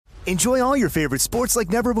Enjoy all your favorite sports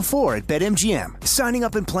like never before at BetMGM. Signing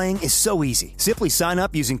up and playing is so easy. Simply sign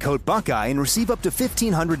up using code Buckeye and receive up to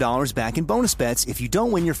 $1,500 back in bonus bets if you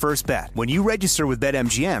don't win your first bet. When you register with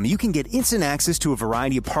BetMGM, you can get instant access to a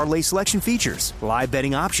variety of parlay selection features, live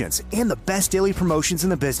betting options, and the best daily promotions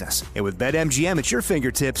in the business. And with BetMGM at your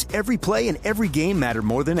fingertips, every play and every game matter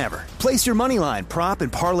more than ever. Place your moneyline, prop,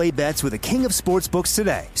 and parlay bets with the king of sportsbooks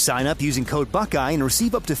today. Sign up using code Buckeye and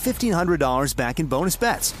receive up to $1,500 back in bonus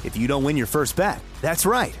bets if you don't win your first bet. That's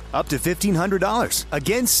right, up to $1,500.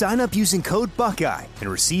 Again, sign up using code Buckeye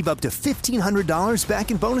and receive up to $1,500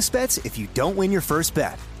 back in bonus bets if you don't win your first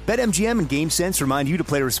bet. BetMGM and GameSense remind you to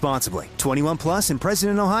play responsibly. 21 plus and present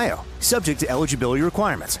in Ohio. Subject to eligibility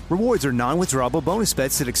requirements. Rewards are non-withdrawable bonus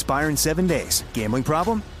bets that expire in 7 days. Gambling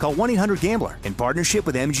problem? Call 1-800-GAMBLER in partnership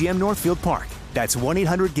with MGM Northfield Park. That's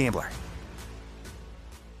 1-800-GAMBLER.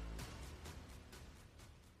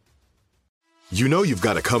 You know you've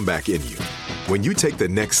got a comeback in you. When you take the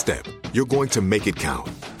next step, you're going to make it count.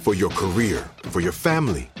 For your career, for your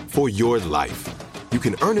family, for your life. You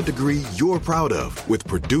can earn a degree you're proud of with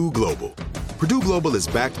Purdue Global. Purdue Global is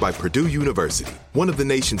backed by Purdue University, one of the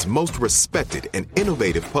nation's most respected and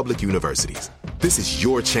innovative public universities. This is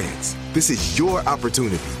your chance. This is your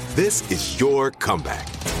opportunity. This is your comeback.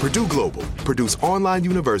 Purdue Global, Purdue's online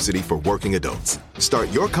university for working adults. Start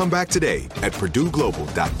your comeback today at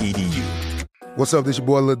purdueglobal.edu. What's up, this your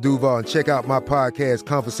boy Lil Duval, and check out my podcast,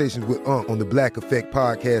 Conversations with Unc, on the Black Effect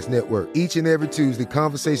Podcast Network. Each and every Tuesday,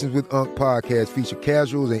 Conversations with Unc podcast feature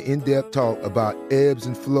casual and in-depth talk about ebbs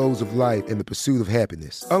and flows of life and the pursuit of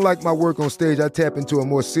happiness. Unlike my work on stage, I tap into a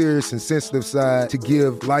more serious and sensitive side to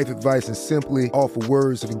give life advice and simply offer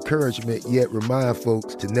words of encouragement, yet remind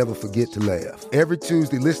folks to never forget to laugh. Every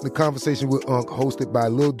Tuesday, listen to Conversations with Unc, hosted by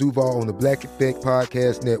Lil Duval on the Black Effect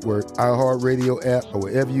Podcast Network, iHeartRadio app, or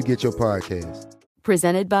wherever you get your podcasts.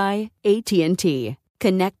 Presented by AT&T.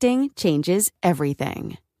 Connecting changes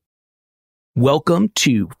everything. Welcome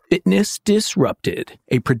to Fitness Disrupted,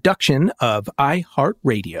 a production of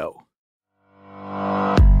iHeartRadio.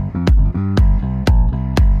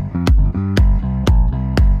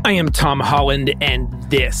 I am Tom Holland, and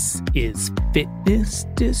this is Fitness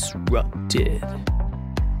Disrupted.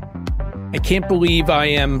 I can't believe I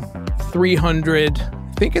am 300,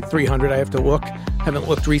 I think at 300, I have to look. Haven't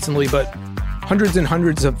looked recently, but hundreds and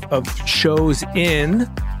hundreds of shows in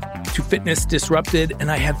to Fitness Disrupted, and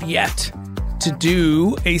I have yet to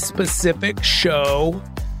do a specific show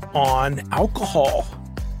on alcohol.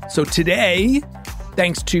 So today,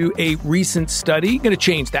 thanks to a recent study, going to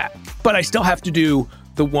change that. But I still have to do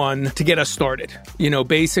the one to get us started. You know,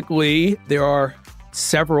 basically, there are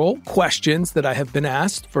several questions that I have been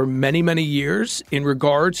asked for many, many years in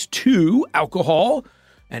regards to alcohol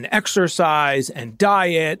and exercise and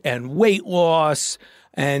diet and weight loss.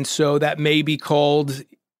 And so that may be called,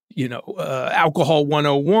 Alcohol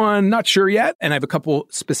 101. Not sure yet. And I have a couple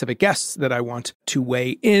specific guests that I want to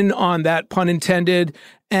weigh in on that, pun intended.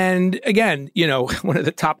 And again, one of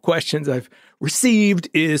the top questions I've received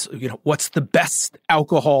is, what's the best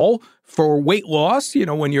alcohol for weight loss?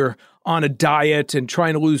 When you're on a diet and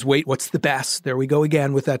trying to lose weight, what's the best? There we go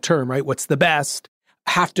again with that term, right? What's the best?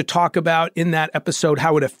 Have to talk about in that episode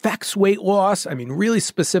how it affects weight loss. I mean, really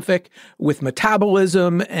specific with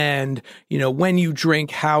metabolism and, when you drink,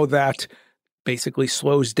 how that basically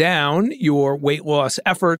slows down your weight loss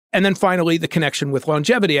effort. And then finally, the connection with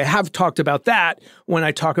longevity. I have talked about that when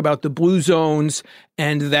I talk about the blue zones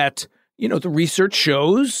and that, the research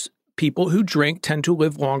shows people who drink tend to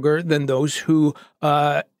live longer than those who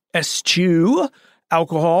eschew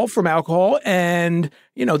alcohol from alcohol. And,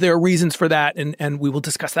 there are reasons for that. And we will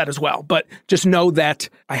discuss that as well. But just know that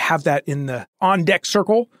I have that in the on deck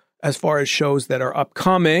circle as far as shows that are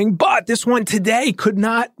upcoming. But this one today could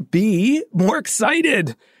not be more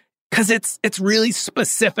excited because it's really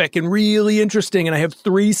specific and really interesting. And I have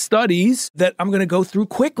 3 studies that I'm going to go through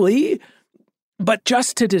quickly, but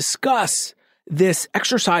just to discuss this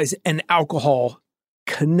exercise and alcohol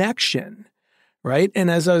connection, right?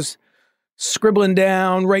 And as I was writing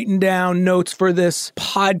down notes for this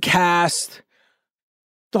podcast,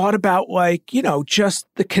 thought about just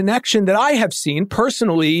the connection that I have seen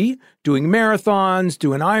personally doing marathons,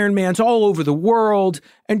 doing Ironmans all over the world,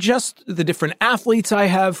 and just the different athletes I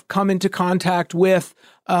have come into contact with,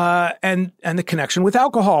 and the connection with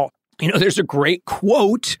alcohol. There's a great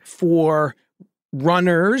quote for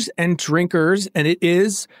runners and drinkers, and it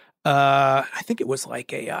is, I think it was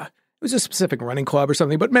it was a specific running club or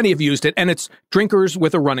something, but many have used it, and it's drinkers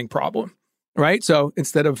with a running problem. right? So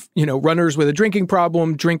instead of, runners with a drinking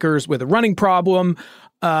problem, drinkers with a running problem.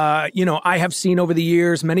 I have seen over the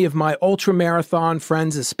years, many of my ultra marathon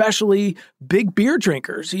friends, especially big beer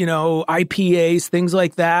drinkers, IPAs, things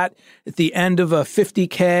like that. At the end of a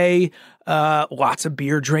 50K, lots of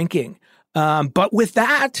beer drinking. But with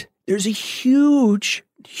that, there's a huge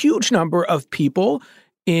number of people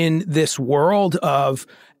in this world of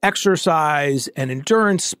exercise and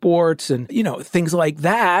endurance sports and, things like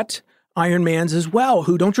that, Ironmans as well,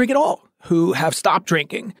 who don't drink at all, who have stopped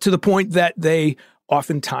drinking to the point that they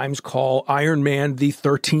oftentimes call Ironman the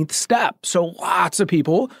 13th step. So lots of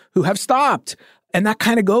people who have stopped. And that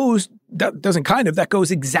goes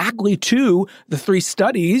exactly to the 3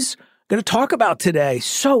 studies I'm going to talk about today.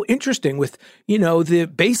 So interesting with,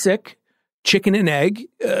 the basic chicken and egg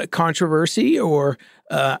controversy or,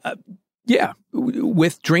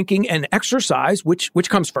 with drinking and exercise, which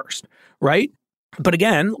comes first, right? But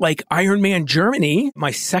again, like Ironman Germany,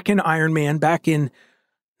 my second Ironman back in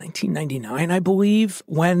 1999, I believe,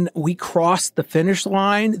 when we crossed the finish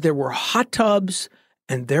line, there were hot tubs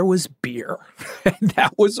and there was beer. And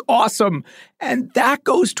that was awesome. And that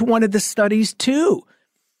goes to one of the studies too.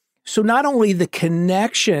 So not only the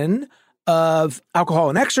connection of alcohol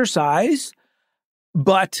and exercise,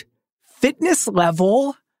 but fitness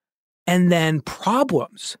level and then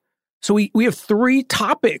problems. So we have 3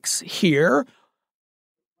 topics here,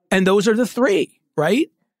 and those are the 3, right?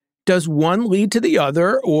 Does one lead to the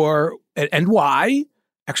other, and why?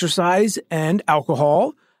 Exercise and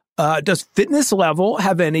alcohol. Does fitness level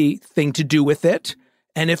have anything to do with it?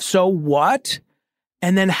 And if so, what?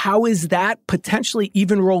 And then how is that potentially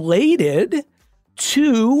even related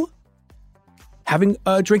to having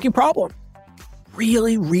a drinking problem?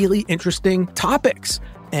 Really, really interesting topics.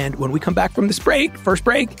 And when we come back from this first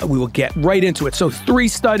break, we will get right into it. So 3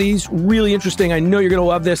 studies, really interesting. I know you're going to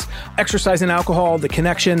love this. Exercise and alcohol, the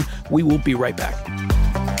connection. We will be right back.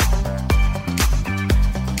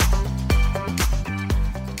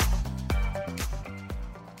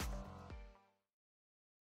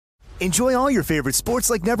 Enjoy all your favorite sports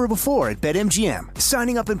like never before at BetMGM.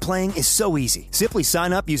 Signing up and playing is so easy. Simply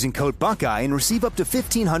sign up using code Buckeye and receive up to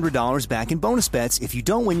 $1,500 back in bonus bets if you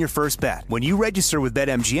don't win your first bet. When you register with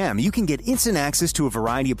BetMGM, you can get instant access to a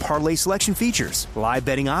variety of parlay selection features, live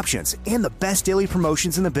betting options, and the best daily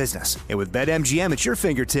promotions in the business. And with BetMGM at your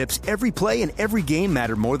fingertips, every play and every game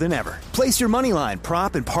matter more than ever. Place your moneyline,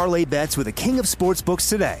 prop, and parlay bets with the king of sportsbooks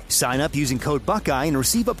today. Sign up using code Buckeye and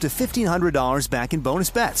receive up to $1,500 back in bonus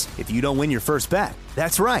bets if you don't win your first bet.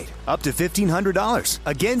 That's right, up to $1,500.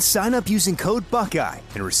 Again, sign up using code Buckeye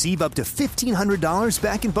and receive up to $1,500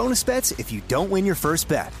 back in bonus bets if you don't win your first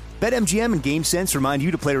bet. BetMGM and GameSense remind you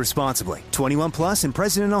to play responsibly. 21 plus and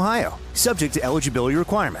present in Ohio. Subject to eligibility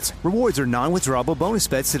requirements. Rewards are non-withdrawable bonus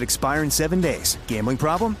bets that expire in 7 days. Gambling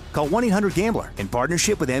problem? Call 1-800-GAMBLER in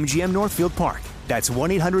partnership with MGM Northfield Park. That's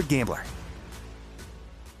 1-800-GAMBLER.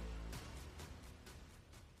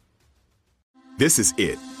 This is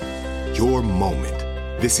it. Your moment.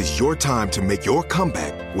 This is your time to make your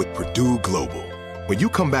comeback with Purdue Global. When you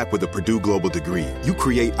come back with a Purdue Global degree, you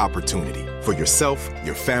create opportunity for yourself,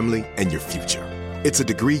 your family, and your future. It's a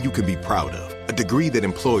degree you can be proud of, a degree that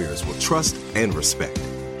employers will trust and respect.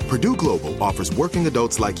 Purdue Global offers working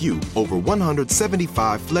adults like you over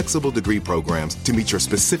 175 flexible degree programs to meet your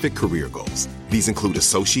specific career goals. These include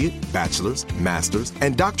associate, bachelor's, master's,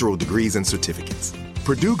 and doctoral degrees and certificates.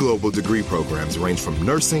 Purdue Global degree programs range from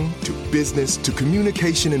nursing to business to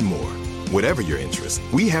communication and more. Whatever your interest,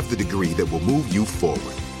 we have the degree that will move you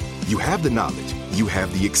forward. You have the knowledge, you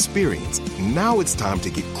have the experience. Now it's time to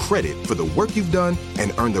get credit for the work you've done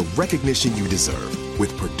and earn the recognition you deserve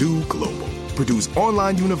with Purdue Global, Purdue's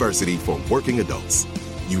online university for working adults.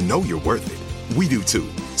 You know you're worth it. We do too.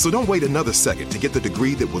 So don't wait another second to get the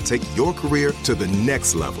degree that will take your career to the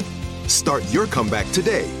next level. Start your comeback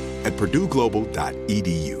today at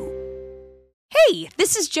purdueglobal.edu. Hey,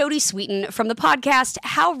 this is Jody Sweeten from the podcast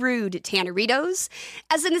How Rude, Tanneritos.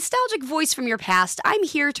 As a nostalgic voice from your past, I'm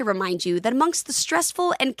here to remind you that amongst the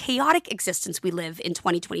stressful and chaotic existence we live in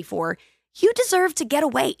 2024, you deserve to get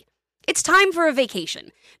away. It's time for a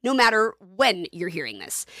vacation, no matter when you're hearing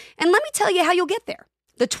this. And let me tell you how you'll get there.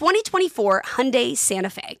 The 2024 Hyundai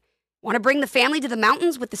Santa Fe. Want to bring the family to the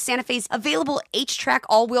mountains with the Santa Fe's available H-Track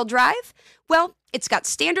all-wheel drive? Well, it's got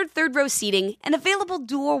standard third-row seating and available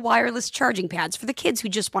dual wireless charging pads for the kids who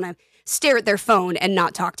just want to stare at their phone and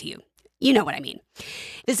not talk to you. You know what I mean.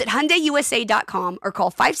 Visit HyundaiUSA.com or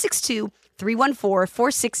call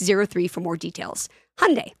 562-314-4603 for more details.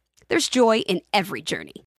 Hyundai, there's joy in every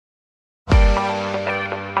journey.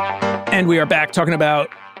 And we are back talking about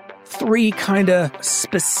 3 kind of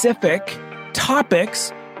specific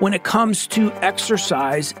topics when it comes to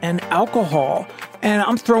exercise and alcohol. And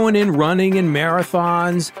I'm throwing in running and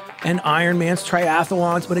marathons and Ironmans,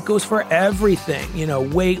 triathlons, but it goes for everything,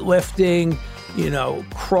 weightlifting,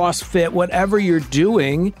 CrossFit, whatever you're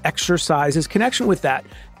doing, exercise is connection with that.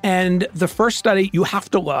 And the first study you have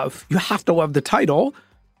to love the title,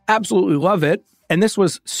 absolutely love it. And this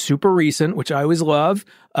was super recent, which I always love,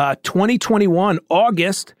 2021,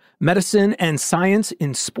 August, Medicine and Science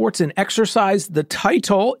in Sports and Exercise. The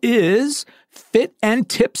title is Fit and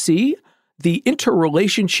Tipsy, the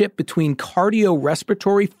interrelationship between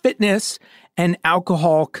cardiorespiratory fitness and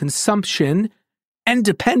alcohol consumption and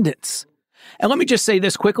dependence. And let me just say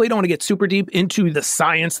this quickly. I don't want to get super deep into the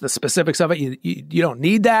science, the specifics of it. You don't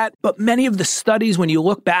need that. But many of the studies, when you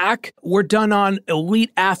look back, were done on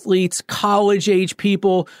elite athletes, college-age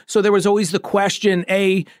people. So there was always the question,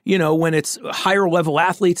 when it's higher level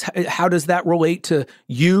athletes, how does that relate to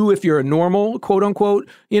you if you're a normal, quote unquote,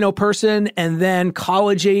 person? And then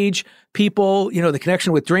college-age people, the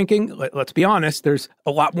connection with drinking, let's be honest, there's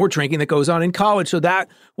a lot more drinking that goes on in college. So that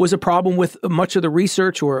was a problem with much of the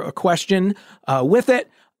research, or a question with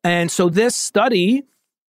it. And so this study,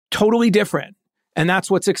 totally different. And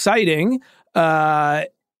that's what's exciting, the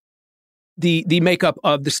makeup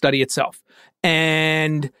of the study itself.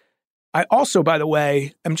 And I also, by the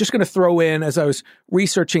way, I'm just going to throw in, as I was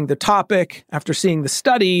researching the topic after seeing the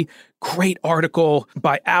study, great article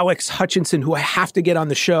by Alex Hutchinson, who I have to get on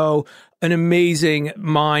the show, an amazing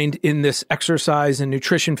mind in this exercise and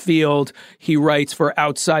nutrition field. He writes for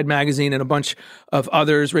Outside Magazine and a bunch of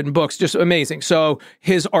others, written books, just amazing. So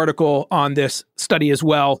his article on this study as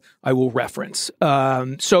well, I will reference.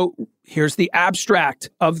 So here's the abstract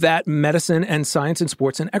of that Medicine and Science in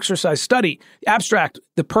Sports and Exercise study. The abstract,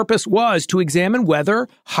 the purpose was to examine whether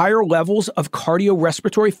higher levels of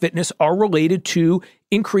cardiorespiratory fitness are related to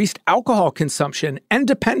increased alcohol consumption and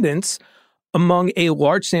dependence among a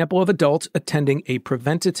large sample of adults attending a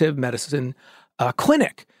preventative medicine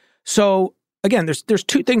clinic. So again, there's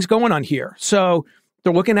two things going on here. So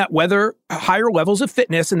they're looking at whether higher levels of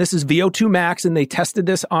fitness, and this is VO2 max, and they tested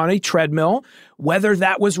this on a treadmill, whether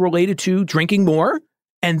that was related to drinking more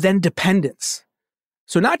and then dependence.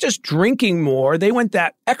 So not just drinking more, they went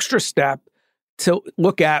that extra step to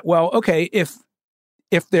look at, well, okay, if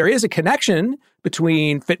there is a connection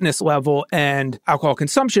between fitness level and alcohol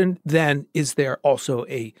consumption, then is there also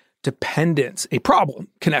a dependence, a problem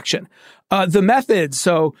connection? The methods,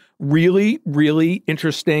 so really, really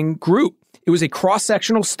interesting group. It was a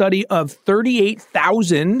cross-sectional study of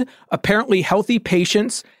 38,000 apparently healthy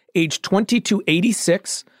patients aged 20 to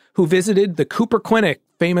 86 who visited the Cooper Clinic,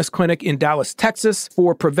 famous clinic in Dallas, Texas,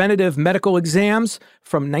 for preventative medical exams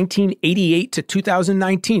from 1988 to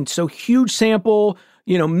 2019. So huge sample,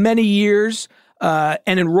 many years, and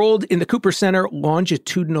enrolled in the Cooper Center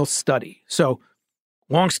longitudinal study. So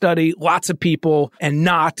long study, lots of people, and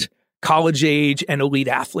not college age and elite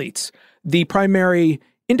athletes. The primary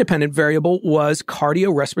independent variable was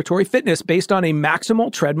cardiorespiratory fitness based on a maximal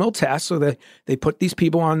treadmill test. So they put these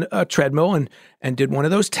people on a treadmill and did one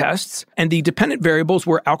of those tests. And the dependent variables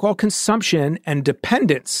were alcohol consumption and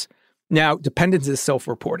dependence. Now, dependence is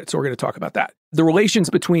self-reported, so we're going to talk about that. The relations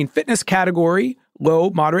between fitness category, low,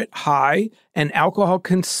 moderate, high, and alcohol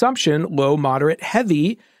consumption, low, moderate,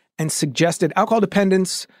 heavy, and suggested alcohol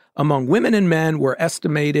dependence among women and men were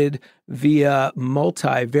estimated via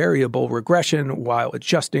multivariable regression while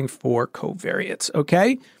adjusting for covariates,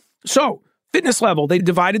 okay? So, fitness level, they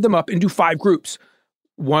divided them up into 5 groups.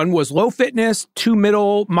 One was low fitness, 2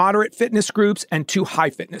 middle, moderate fitness groups, and 2 high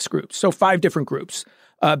fitness groups. So 5 different groups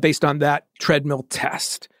based on that treadmill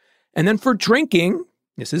test. And then for drinking,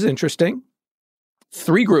 this is interesting,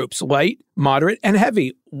 3 groups, light, moderate, and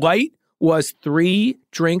heavy. Light was 3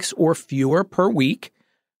 drinks or fewer per week.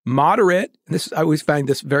 Moderate, I always find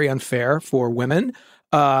this very unfair for women.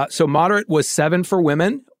 So moderate was 7 for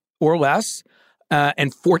women or less,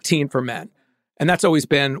 and 14 for men. And that's always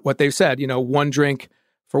been what they've said, 1 drink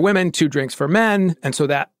for women, 2 drinks for men. And so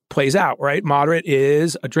that plays out, right? Moderate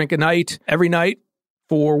is a drink a night, every night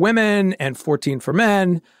for women, and 14 for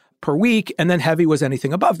men per week. And then heavy was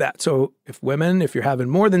anything above that. So if you're having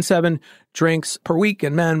more than 7 drinks per week,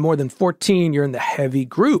 and men more than 14, you're in the heavy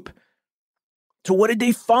group. So what did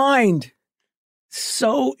they find?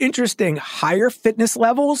 So interesting. Higher fitness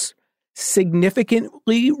levels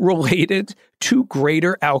significantly related to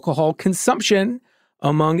greater alcohol consumption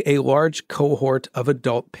among a large cohort of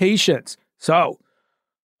adult patients. So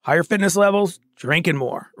higher fitness levels, drinking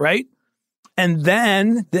more, right? And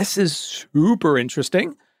then this is super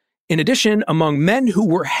interesting. In addition, among men who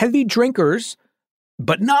were heavy drinkers,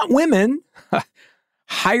 but not women,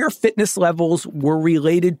 higher fitness levels were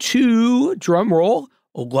related to, drumroll,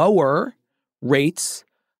 lower rates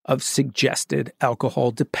of suggested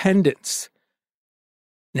alcohol dependence.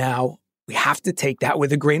 Now, we have to take that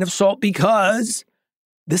with a grain of salt because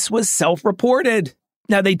this was self-reported.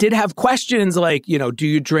 Now, they did have questions like, do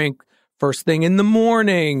you drink first thing in the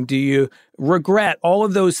morning? Do you regret? All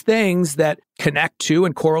of those things that connect to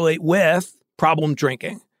and correlate with problem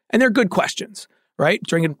drinking. And they're good questions, right?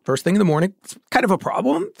 Drinking first thing in the morning, it's kind of a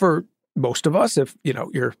problem for most of us. If,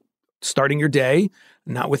 you're starting your day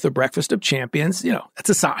not with a breakfast of champions, that's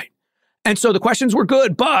a sign. And so the questions were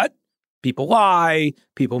good, but people lie,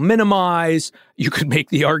 people minimize. You could make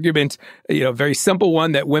the argument, very simple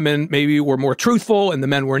one, that women maybe were more truthful and the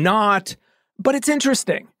men were not. But it's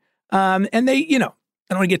interesting. And they, I don't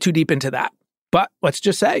want to get too deep into that. But let's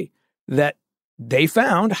just say that they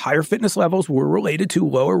found higher fitness levels were related to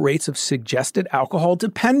lower rates of suggested alcohol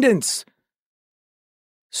dependence.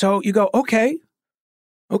 So you go, okay,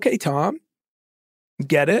 Tom,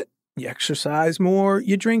 get it. You exercise more,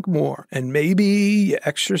 you drink more. And maybe you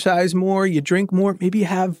exercise more, you drink more. Maybe you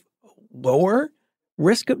have lower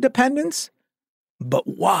risk of dependence. But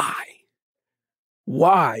why?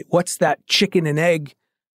 Why? What's that chicken and egg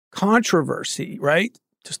controversy, right?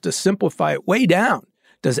 Just to simplify it way down.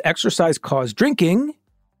 Does exercise cause drinking,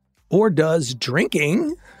 or does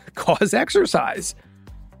drinking cause exercise?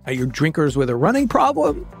 Are you drinkers with a running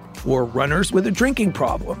problem or runners with a drinking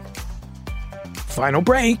problem? Final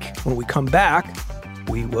break. When we come back,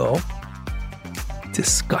 we will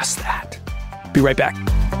discuss that. Be right back.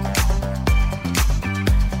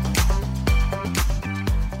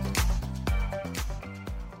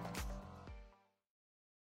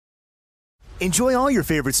 Enjoy all your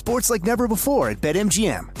favorite sports like never before at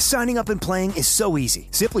BetMGM. Signing up and playing is so easy.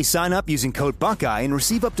 Simply sign up using code Buckeye and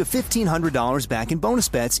receive up to $1,500 back in bonus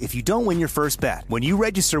bets if you don't win your first bet. When you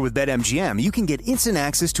register with BetMGM, you can get instant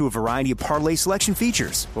access to a variety of parlay selection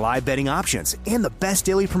features, live betting options, and the best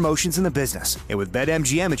daily promotions in the business. And with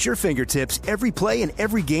BetMGM at your fingertips, every play and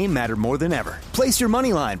every game matter more than ever. Place your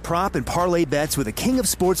moneyline, prop, and parlay bets with the king of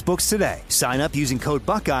sportsbooks today. Sign up using code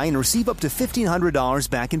Buckeye and receive up to $1,500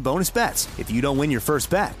 back in bonus bets if you don't win your first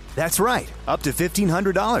bet. That's right, up to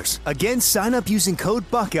 $1,500. Again, sign up using code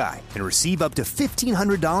Buckeye and receive up to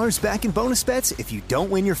 $1,500 back in bonus bets if you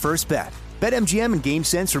don't win your first bet. BetMGM and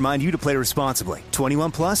GameSense remind you to play responsibly.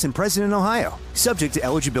 21 plus and present in Ohio. Subject to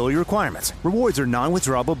eligibility requirements. Rewards are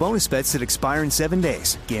non-withdrawable bonus bets that expire in 7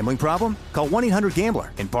 days. Gambling problem? Call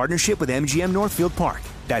 1-800-GAMBLER in partnership with MGM Northfield Park.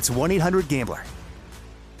 That's 1-800-GAMBLER.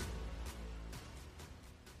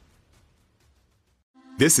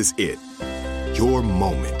 This is it. Your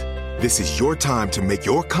moment. This is your time to make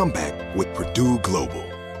your comeback with Purdue Global.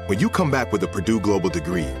 When you come back with a Purdue Global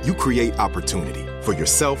degree, you create opportunity for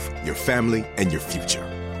yourself, your family, and your future.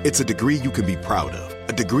 It's a degree you can be proud of,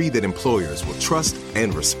 a degree that employers will trust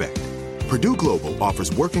and respect. Purdue Global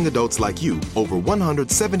offers working adults like you over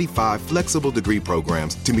 175 flexible degree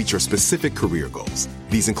programs to meet your specific career goals.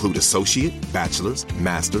 These include associate, bachelor's,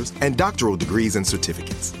 master's, and doctoral degrees and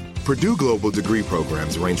certificates. Purdue Global degree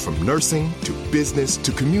programs range from nursing to business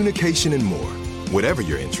to communication and more. Whatever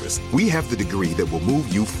your interest, we have the degree that will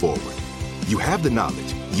move you forward. You have the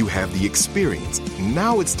knowledge, you have the experience.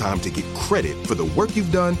 Now it's time to get credit for the work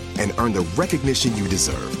you've done and earn the recognition you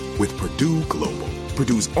deserve with Purdue Global,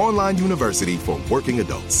 Purdue's online university for working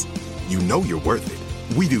adults. You know you're worth it.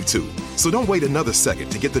 We do too. So don't wait another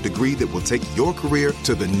second to get the degree that will take your career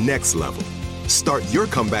to the next level. Start your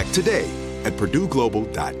comeback today at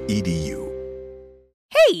purdueglobal.edu.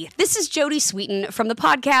 Hey, this is Jody Sweeten from the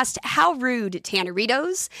podcast How Rude,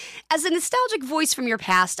 Tanneritos. As a nostalgic voice from your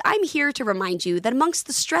past, I'm here to remind you that amongst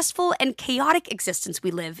the stressful and chaotic existence we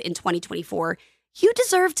live in 2024, you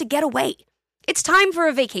deserve to get away. It's time for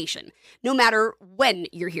a vacation, no matter when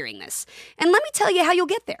you're hearing this. And let me tell you how you'll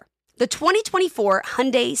get there. The 2024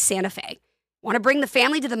 Hyundai Santa Fe. Want to bring the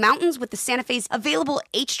family to the mountains with the Santa Fe's available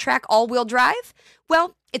H-Track all-wheel drive?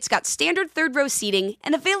 Well, it's got standard third-row seating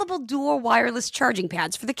and available dual wireless charging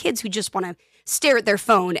pads for the kids who just want to stare at their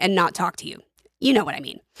phone and not talk to you. You know what I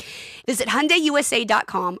mean. Visit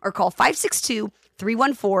HyundaiUSA.com or call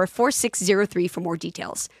 562-314-4603 for more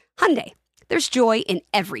details. Hyundai, there's joy in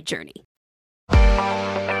every journey.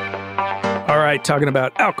 All right, talking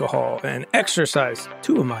about alcohol and exercise,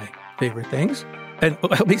 two of my favorite things. And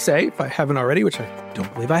let me say, if I haven't already, which I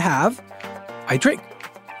don't believe I have, I drink.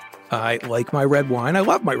 I like my red wine. I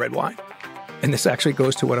love my red wine. And this actually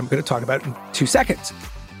goes to what I'm going to talk about in 2 seconds.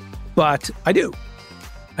 But I do.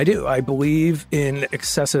 I believe in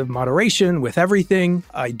excessive moderation with everything.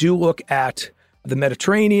 I do look at the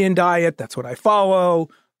Mediterranean diet. That's what I follow.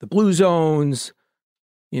 The blue zones,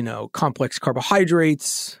 complex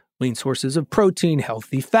carbohydrates, lean sources of protein,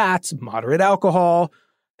 healthy fats, moderate alcohol.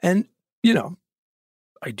 And,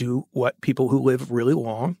 I do what people who live really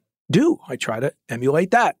long do. I try to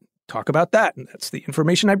emulate that, talk about that. And that's the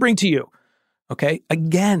information I bring to you. Okay.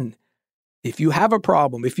 Again, if you have a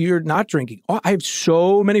problem, if you're not drinking, I have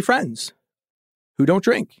so many friends who don't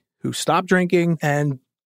drink, who stop drinking. And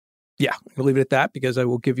yeah, I'm going to leave it at that because I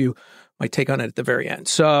will give you my take on it at the very end.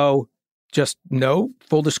 So just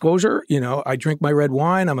full disclosure, I drink my red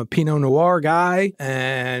wine. I'm a Pinot Noir guy,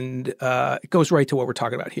 and it goes right to what we're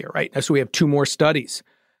talking about here, right? So we have 2 more studies,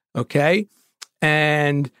 okay?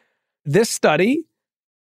 And this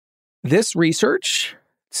research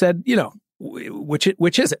said,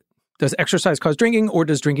 which is it? Does exercise cause drinking, or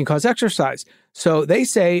does drinking cause exercise? So they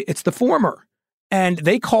say it's the former, and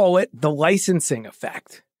they call it the licensing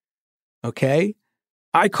effect, okay?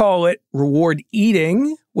 I call it reward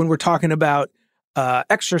eating when we're talking about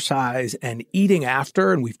exercise and eating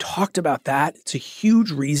after. And we've talked about that. It's a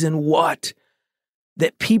huge reason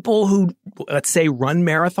that people who, let's say, run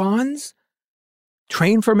marathons,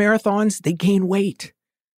 train for marathons, they gain weight.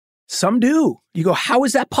 Some do. You go, how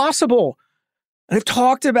is that possible? And I've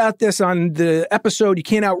talked about this on the episode, You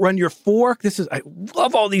Can't Outrun Your Fork. I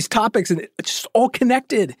love all these topics, and it's just all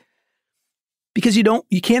connected. Because you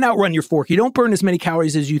can't outrun your fork. You don't burn as many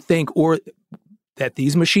calories as you think, or that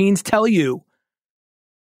these machines tell you.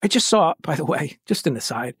 I just saw, by the way, just an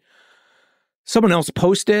aside, someone else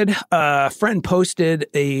posted, a friend posted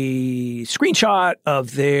a screenshot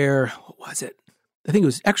of their, what was it? I think it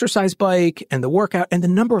was exercise bike and the workout and the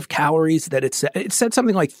number of calories that it said. It said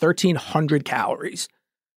something like 1,300 calories.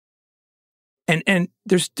 And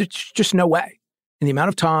there's just no way. And the amount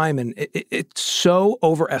of time, and it's so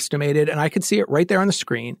overestimated, and I could see it right there on the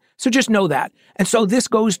screen. So just know that. And so this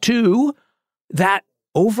goes to that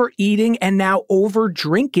overeating and now over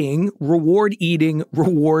drinking, reward eating,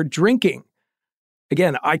 reward drinking.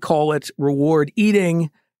 Again, I call it reward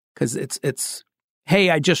eating because it's,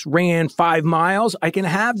 hey, I just ran 5 miles. I can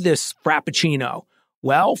have this Frappuccino.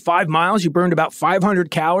 Well, 5 miles, you burned about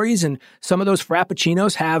 500 calories, and some of those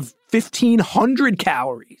Frappuccinos have 1,500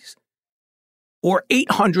 calories. Or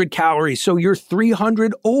 800 calories, so you're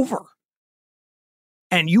 300 over.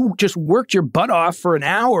 And you just worked your butt off for an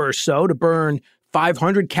hour or so to burn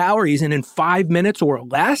 500 calories, and in 5 minutes or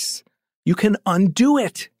less, you can undo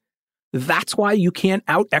it. That's why you can't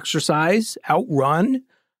out-exercise, out-run,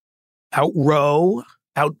 out-row,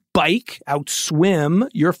 out-bike, out-swim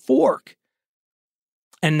your fork.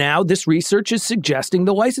 And now this research is suggesting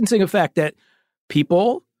the licensing effect that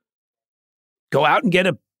people go out and get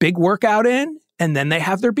a big workout in, and then they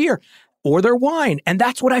have their beer or their wine. And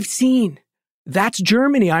that's what I've seen. That's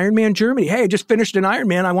Germany, Ironman Germany. Hey, I just finished an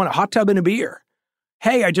Ironman. I want a hot tub and a beer.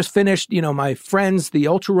 Hey, I just finished, my friends, the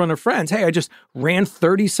ultra runner friends. Hey, I just ran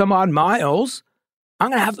 30 some odd miles. I'm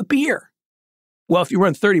going to have a beer. Well, if you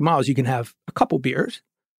run 30 miles, you can have a couple beers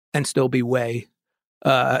and still be way,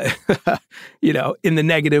 in the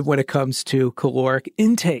negative when it comes to caloric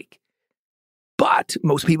intake. But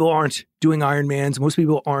most people aren't doing Ironmans. Most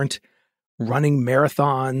people aren't running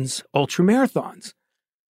marathons, ultra marathons.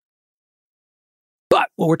 But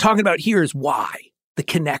what we're talking about here is why, the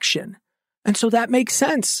connection. And so that makes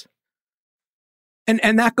sense.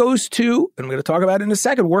 And that goes to, and I'm going to talk about it in a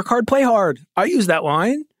second, work hard, play hard. I use that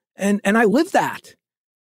line and I live that.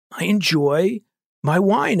 I enjoy my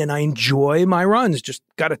wine and I enjoy my runs. Just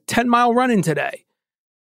got a 10-mile run in today.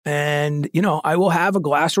 And, I will have a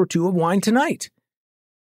glass or 2 of wine tonight.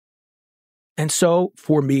 And so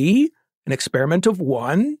for me, an experiment of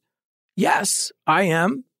 1, yes, I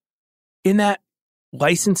am in that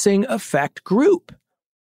licensing effect group.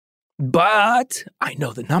 But I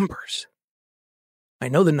know the numbers.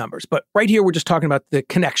 But right here, we're just talking about the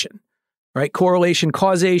connection, right? Correlation,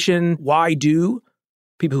 causation. Why do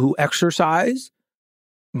people who exercise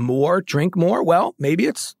more drink more? Well, maybe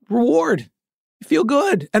it's reward. You feel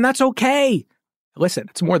good, and that's okay. Listen,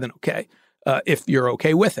 it's more than okay if you're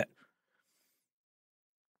okay with it.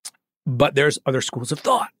 But there's other schools of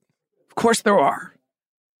thought. Of course there are.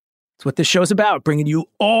 It's what this show's about, bringing you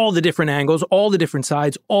all the different angles, all the different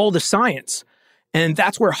sides, all the science. And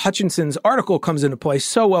that's where Hutchinson's article comes into play.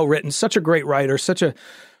 So well written, such a great writer, such a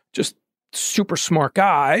just super smart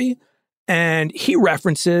guy. And he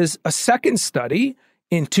references a second study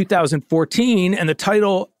in 2014, and the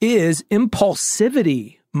title is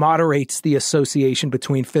Impulsivity Moderates the Association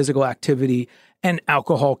Between Physical Activity and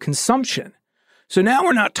Alcohol Consumption. So now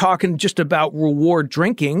we're not talking just about reward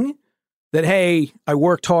drinking, that, hey, I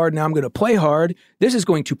worked hard, now I'm going to play hard. This is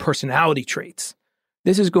going to personality traits.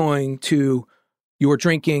 This is going to your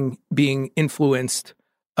drinking being influenced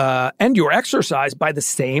and your exercise by the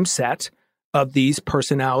same set of these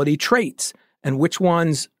personality traits. And which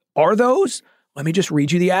ones are those? Let me just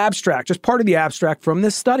read you the abstract, just part of the abstract from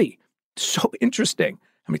this study. So interesting.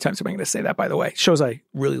 How many times am I going to say that, by the way? Shows I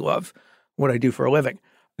really love what I do for a living.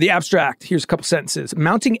 The abstract, here's a couple sentences.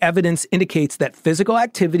 Mounting evidence indicates that physical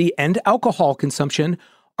activity and alcohol consumption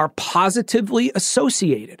are positively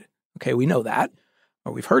associated. Okay, we know that,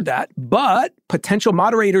 or we've heard that, but potential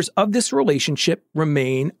moderators of this relationship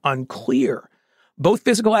remain unclear. Both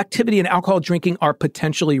physical activity and alcohol drinking are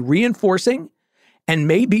potentially reinforcing and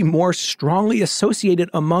may be more strongly associated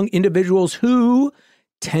among individuals who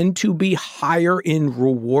tend to be higher in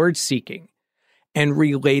reward seeking and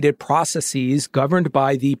related processes governed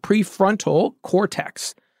by the prefrontal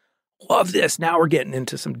cortex. Love this. Now we're getting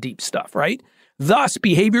into some deep stuff, right? Thus,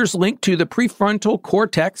 behaviors linked to the prefrontal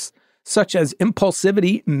cortex, such as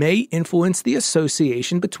impulsivity, may influence the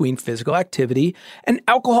association between physical activity and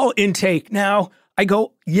alcohol intake. Now, I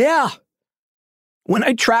go, yeah. When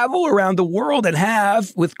I travel around the world and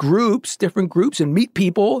have with groups, different groups, and meet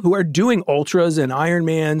people who are doing ultras and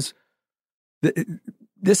Ironmans,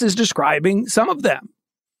 this is describing some of them,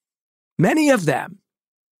 many of them.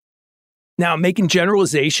 Now, I'm making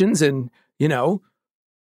generalizations and,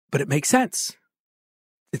 but it makes sense.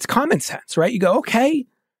 It's common sense, right? You go, okay,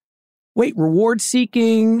 wait, reward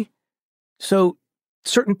seeking. So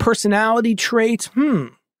certain personality traits,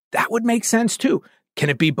 that would make sense too. Can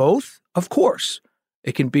it be both? Of course.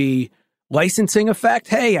 It can be licensing effect.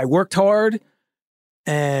 Hey, I worked hard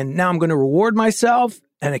and now I'm going to reward myself.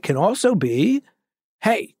 And it can also be,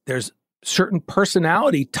 hey, there's certain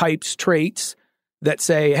personality types, traits that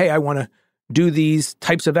say, hey, I want to do these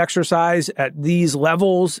types of exercise at these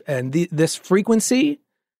levels and this frequency,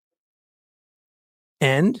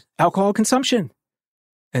 and alcohol consumption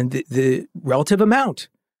and the relative amount.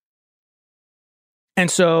 And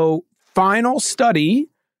so final study,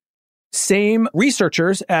 same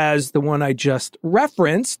researchers as the one I just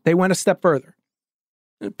referenced, they went a step further.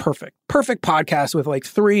 Perfect podcast with like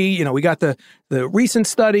three, we got the recent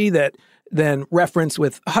study that then referenced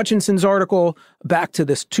with Hutchinson's article back to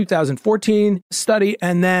this 2014 study.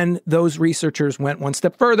 And then those researchers went one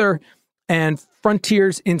step further, and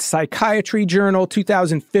Frontiers in Psychiatry Journal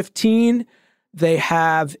 2015, they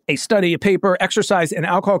have a study, a paper, Exercise and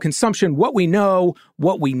Alcohol Consumption, What We Know,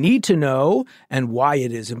 What We Need to Know, and Why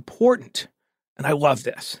It Is Important. And I love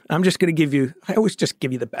this. I'm just going to I always just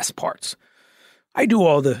give you the best parts. I do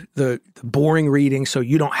all the boring reading so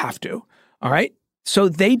you don't have to, all right? So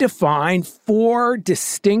they define 4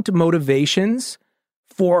 distinct motivations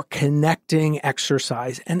for connecting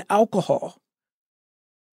exercise and alcohol.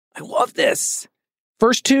 I love this.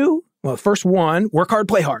 First one, work hard,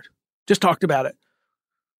 play hard. Just talked about it.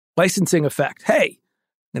 Licensing effect. Hey,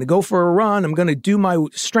 I'm going to go for a run. I'm going to do my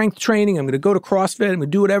strength training. I'm going to go to CrossFit. I'm going to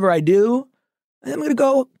do whatever I do. And I'm going to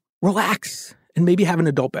go relax and maybe have an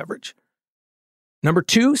adult beverage. Number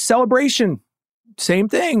 2, celebration. Same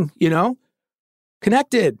thing,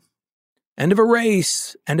 connected. End of a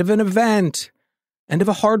race, end of an event, end of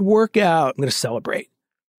a hard workout. I'm going to celebrate.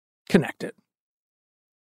 Connected.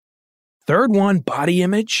 Third one, body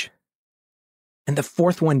image. And the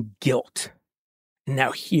fourth one, guilt.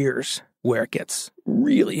 Now here's where it gets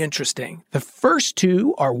really interesting. The first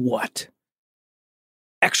 2 are what?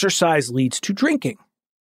 Exercise leads to drinking.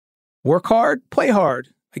 Work hard, play hard.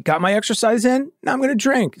 I got my exercise in, now I'm going to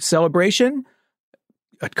drink. Celebration,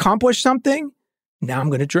 accomplish something, now I'm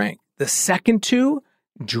going to drink. The second 2,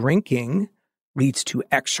 drinking leads to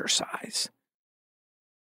exercise.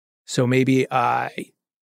 So maybe I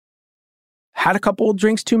had a couple of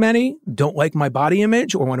drinks too many, don't like my body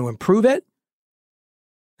image or want to improve it.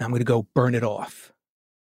 Now I'm going to go burn it off.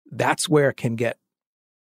 That's where it can get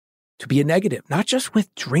to be a negative, not just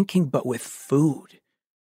with drinking, but with food.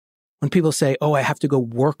 When people say, oh, I have to go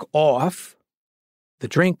work off the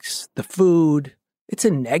drinks, the food, it's a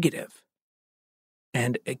negative.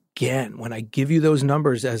 And again, when I give you those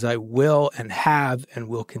numbers, as I will and have and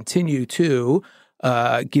will continue to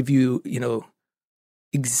give you,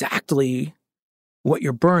 exactly what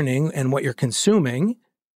you're burning and what you're consuming,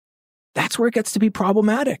 that's where it gets to be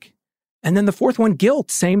problematic. And then the fourth one, guilt,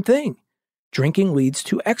 same thing. Drinking leads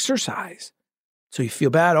to exercise. So you feel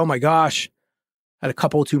bad. Oh my gosh, had a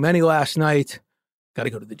couple too many last night. Got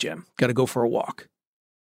to go to the gym. Got to go for a walk.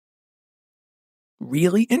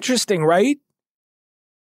 Really interesting, right?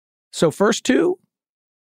 So first 2,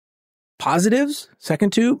 positives.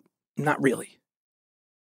 Second 2, not really.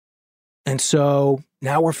 And so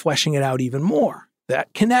now we're fleshing it out even more.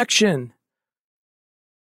 That connection.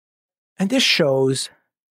 And this shows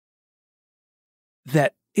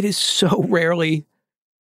that it is so rarely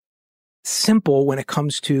simple when it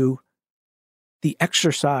comes to the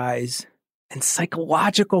exercise and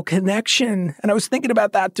psychological connection. And I was thinking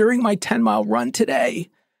about that during my 10-mile run today.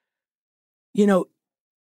 You know,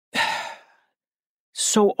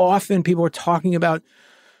 so often people are talking about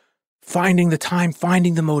finding the time,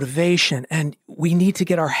 finding the motivation, and we need to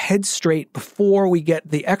get our heads straight before we get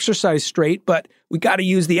the exercise straight, but we got to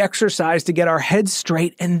use the exercise to get our heads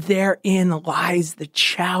straight, and therein lies the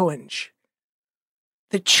challenge.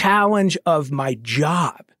 The challenge of my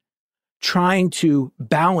job, trying to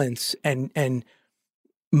balance and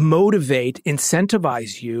motivate,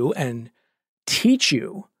 incentivize you, and teach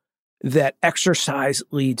you that exercise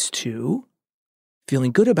leads to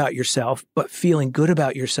feeling good about yourself, but feeling good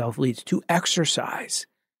about yourself leads to exercise.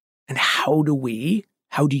 And how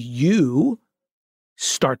do you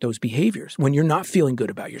start those behaviors when you're not feeling good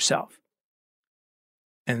about yourself?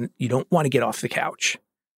 And you don't want to get off the couch.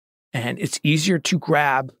 And it's easier to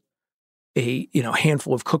grab a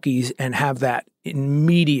handful of cookies and have that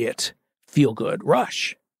immediate feel-good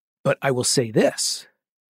rush. But I will say this,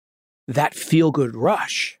 that feel-good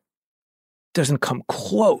rush doesn't come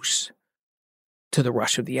close to the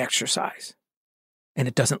rush of the exercise. And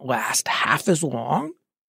it doesn't last half as long.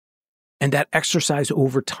 And that exercise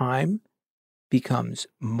over time becomes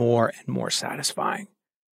more and more satisfying.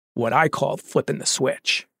 What I call flipping the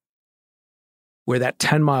switch. Where that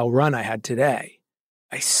 10-mile run I had today,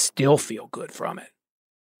 I still feel good from it.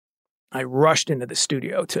 I rushed into the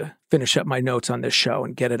studio to finish up my notes on this show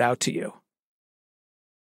and get it out to you.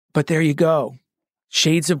 But there you go.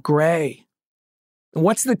 Shades of gray. And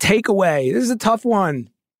what's the takeaway? This is a tough one.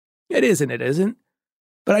 It is and it isn't.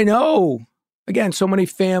 But I know, again, so many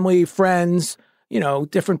family, friends,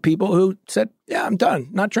 different people who said, yeah, I'm done,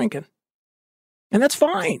 not drinking. And that's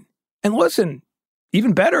fine. And listen,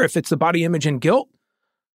 even better if it's the body image and guilt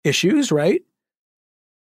issues, right?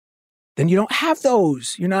 Then you don't have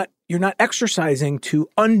those. You're not exercising to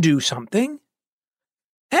undo something.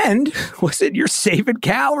 And listen, you're saving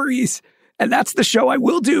calories. And that's the show I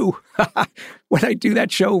will do when I do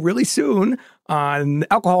that show really soon on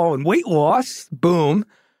alcohol and weight loss. Boom.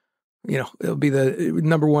 It'll be the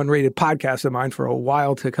 #1 rated podcast of mine for a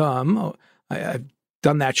while to come. I've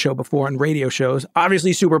done that show before on radio shows,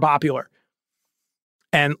 obviously super popular.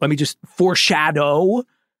 And let me just foreshadow,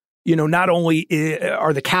 not only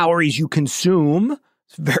are the calories you consume,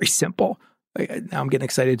 it's very simple. Now I'm getting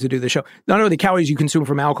excited to do the show. Not only the calories you consume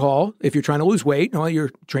from alcohol, if you're trying to lose weight, you're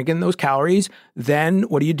drinking those calories. Then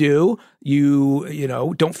what do?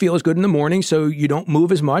 You don't feel as good in the morning, so you don't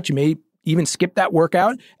move as much. You may even skip that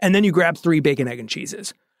workout. And then you grab 3 bacon, egg, and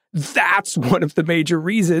cheeses. That's one of the major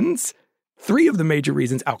reasons, 3 of the major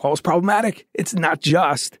reasons alcohol is problematic. It's not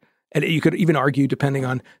just, and you could even argue, depending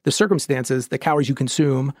on the circumstances, the calories you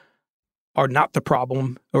consume are not the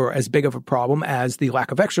problem or as big of a problem as the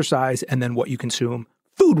lack of exercise and then what you consume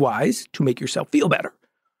food-wise to make yourself feel better.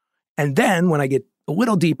 And then when I get a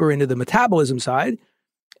little deeper into the metabolism side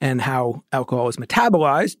and how alcohol is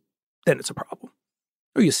metabolized, then it's a problem.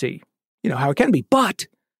 Or you see, how it can be. But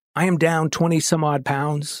I am down 20 some odd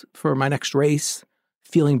pounds for my next race,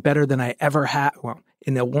 feeling better than I ever had,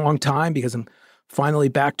 in a long time, because I'm finally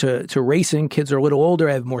back to racing. Kids are a little older.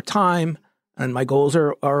 I have more time and my goals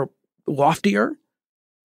are loftier,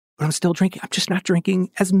 but I'm still drinking. I'm just not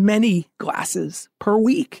drinking as many glasses per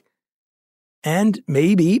week. And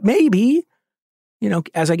maybe,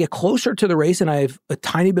 as I get closer to the race and I have a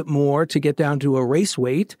tiny bit more to get down to a race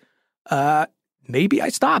weight, maybe I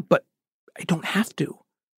stop, but I don't have to.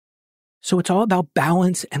 So it's all about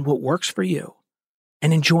balance and what works for you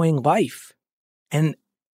and enjoying life. And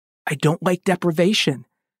I don't like deprivation,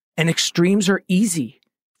 and extremes are easy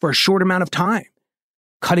for a short amount of time.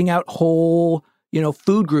 Cutting out whole,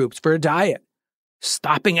 food groups for a diet,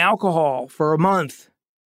 stopping alcohol for a month.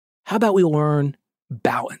 How about we learn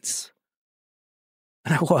balance?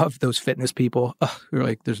 And I love those fitness people. They're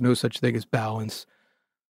like, there's no such thing as balance.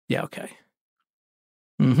 Yeah, okay.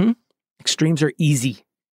 Extremes are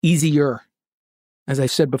easier. As I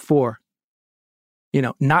said before,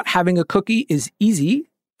 not having a cookie is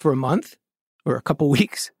easy for a month or a couple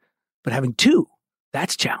weeks, but having 2,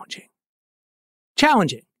 that's challenging.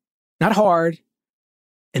 Challenging, not hard.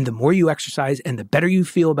 And the more you exercise and the better you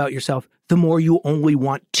feel about yourself, the more you only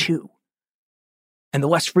want 2. And the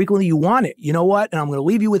less frequently you want it. You know what? And I'm going to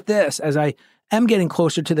leave you with this as I am getting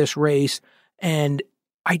closer to this race, and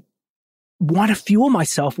I want to fuel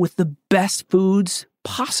myself with the best foods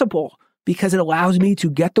possible because it allows me to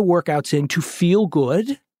get the workouts in, to feel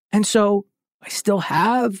good. And so I still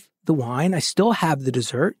have the wine, I still have the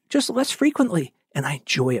dessert, just less frequently, and I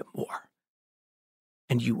enjoy it more.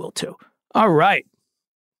 And you will too. All right.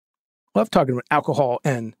 Love talking about alcohol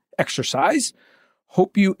and exercise.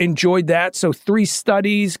 Hope you enjoyed that. So 3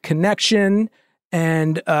 studies, connection,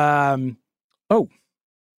 and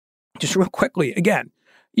just real quickly, again,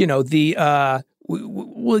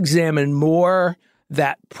 we'll examine more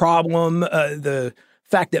that problem, the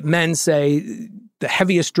fact that men say the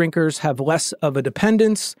heaviest drinkers have less of a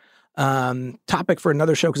dependence. Topic for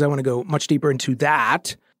another show because I want to go much deeper into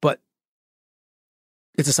that, but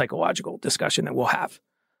it's a psychological discussion that we'll have.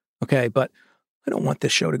 Okay, but I don't want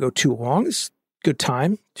this show to go too long. It's a good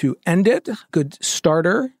time to end it. Good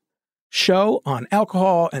starter show on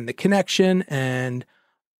alcohol and the connection, and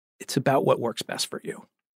it's about what works best for you.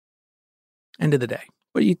 End of the day.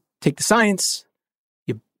 But you take the science,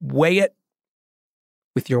 you weigh it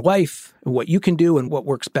with your life, and what you can do and what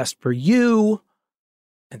works best for you,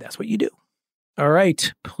 and that's what you do. All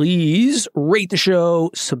right. Please rate the show,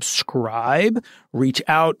 subscribe, reach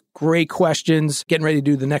out. Great questions. Getting ready to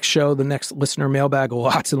do the next show, the next listener mailbag,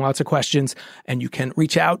 lots and lots of questions. And you can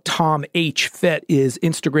reach out. Tom H. Fit is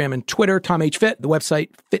Instagram and Twitter. Tom H. Fit, the website,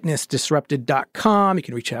 fitnessdisrupted.com. You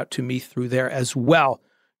can reach out to me through there as well.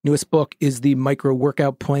 Newest book is the Micro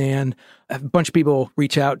Workout Plan. I have a bunch of people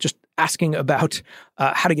reach out just asking about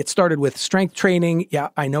how to get started with strength training. Yeah,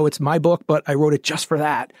 I know it's my book, but I wrote it just for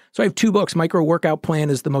that. So I have 2 books. Micro Workout Plan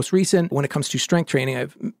is the most recent. When it comes to strength training, I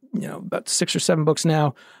have about 6 or 7 books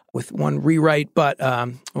now with one rewrite, but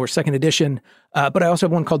or second edition. But I also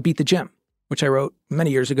have one called Beat the Gym, which I wrote many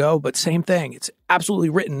years ago. But same thing. It's absolutely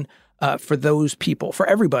written for those people, for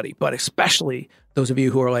everybody, but especially those of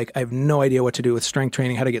you who are like, I have no idea what to do with strength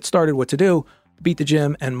training, how to get started, what to do. Beat the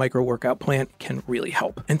Gym and Micro Workout Plan can really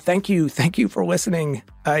help. And thank you for listening.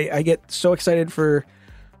 I get so excited for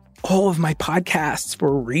all of my podcasts for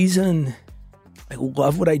a reason. I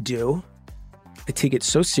love what I do. I take it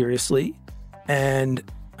so seriously, and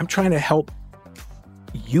I'm trying to help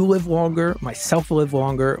you live longer, myself live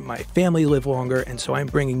longer, my family live longer, and so I'm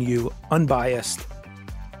bringing you unbiased,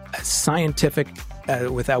 as scientific,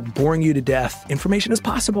 without boring you to death, information as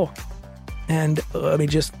possible. And let me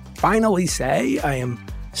just finally say, I am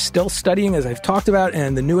still studying, as I've talked about,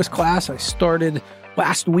 and the newest class I started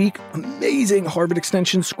last week, amazing Harvard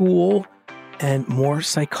Extension School, and more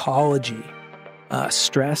psychology,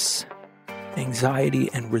 stress, anxiety,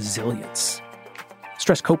 and resilience.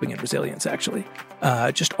 Stress coping and resilience, actually.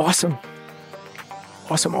 Just awesome.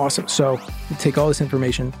 Awesome. So you take all this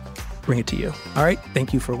information, bring it to you. All right.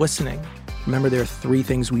 Thank you for listening. Remember, there are 3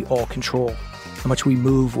 things we all control: how much we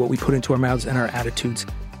move, what we put into our mouths, and our attitudes.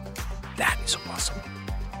 That is awesome.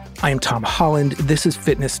 I am Tom Holland. This is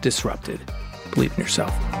Fitness Disrupted. Believe in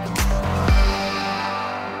yourself.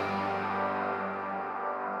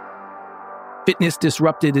 Fitness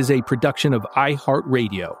Disrupted is a production of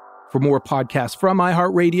iHeartRadio. For more podcasts from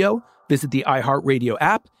iHeartRadio, visit the iHeartRadio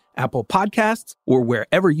app, Apple Podcasts, or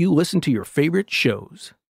wherever you listen to your favorite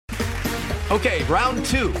shows. Okay, round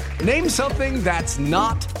 2. Name something that's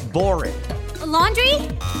not boring. A laundry?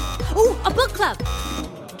 Ooh, a book club.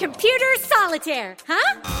 Computer solitaire,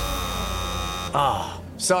 huh? Ah,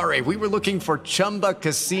 sorry, we were looking for Chumba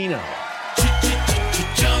Casino.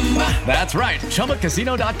 That's right,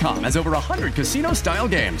 ChumbaCasino.com has over 100 casino-style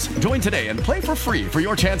games. Join today and play for free for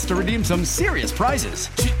your chance to redeem some serious prizes.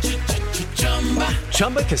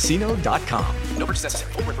 ChumbaCasino.com. No purchase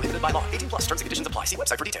necessary. Void where prohibited by law. 18+ terms and conditions apply. See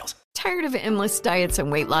website for details. Tired of endless diets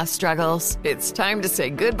and weight loss struggles? It's time to say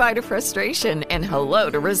goodbye to frustration and hello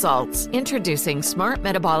to results. Introducing Smart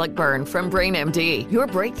Metabolic Burn from BrainMD, your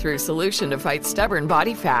breakthrough solution to fight stubborn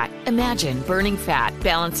body fat. Imagine burning fat,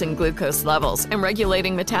 balancing glucose levels, and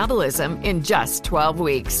regulating metabolism in just 12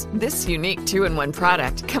 weeks. This unique 2-in-1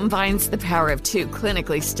 product combines the power of 2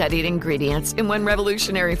 clinically studied ingredients in one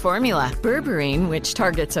revolutionary formula: berberine, which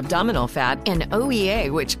targets abdominal fat, and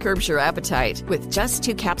OEA, which curbs your appetite. With just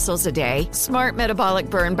 2 capsules a day, Smart Metabolic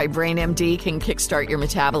Burn by BrainMD can kickstart your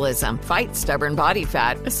metabolism, fight stubborn body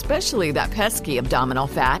fat, especially that pesky abdominal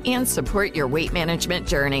fat, and support your weight management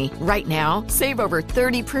journey. Right now, save over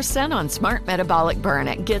 30% on Smart Metabolic Burn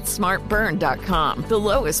at GetSmartBurn.com. The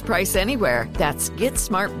lowest price anywhere. That's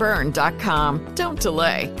GetSmartBurn.com. Don't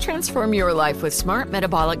delay. Transform your life with Smart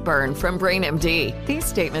Metabolic Burn from BrainMD. These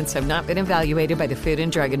statements have not been evaluated by the Food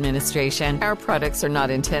and Drug Administration. Our products are not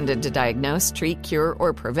intended to diagnose, treat, cure,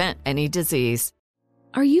 or prevent any disease.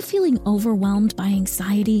 Are you feeling overwhelmed by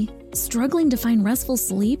anxiety, struggling to find restful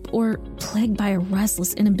sleep, or plagued by a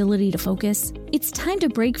restless inability to focus? It's time to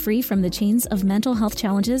break free from the chains of mental health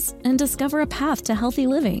challenges and discover a path to healthy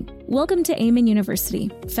living. Welcome to Amen University,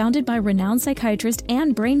 founded by renowned psychiatrist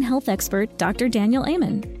and brain health expert Dr. Daniel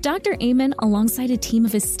Amen. Dr. Amen, alongside a team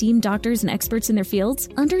of esteemed doctors and experts in their fields,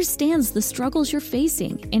 understands the struggles you're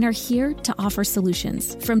facing and are here to offer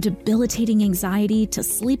solutions. From debilitating anxiety to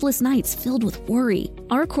sleepless nights filled with worry,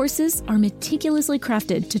 our courses are meticulously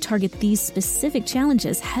crafted to target these specific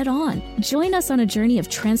challenges head-on. Join us on a journey of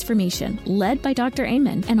transformation led by Dr.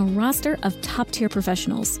 Amen and a roster of top-tier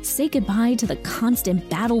professionals. Say goodbye to the constant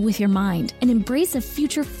battle with your mind and embrace a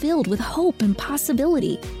future filled with hope and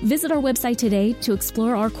possibility. Visit our website today to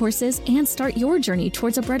explore our courses and start your journey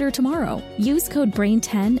towards a brighter tomorrow. Use code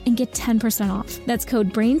BRAIN10 and get 10% off. That's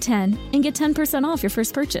code BRAIN10 and get 10% off your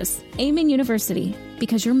first purchase. Amen University,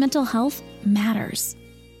 because your mental health matters.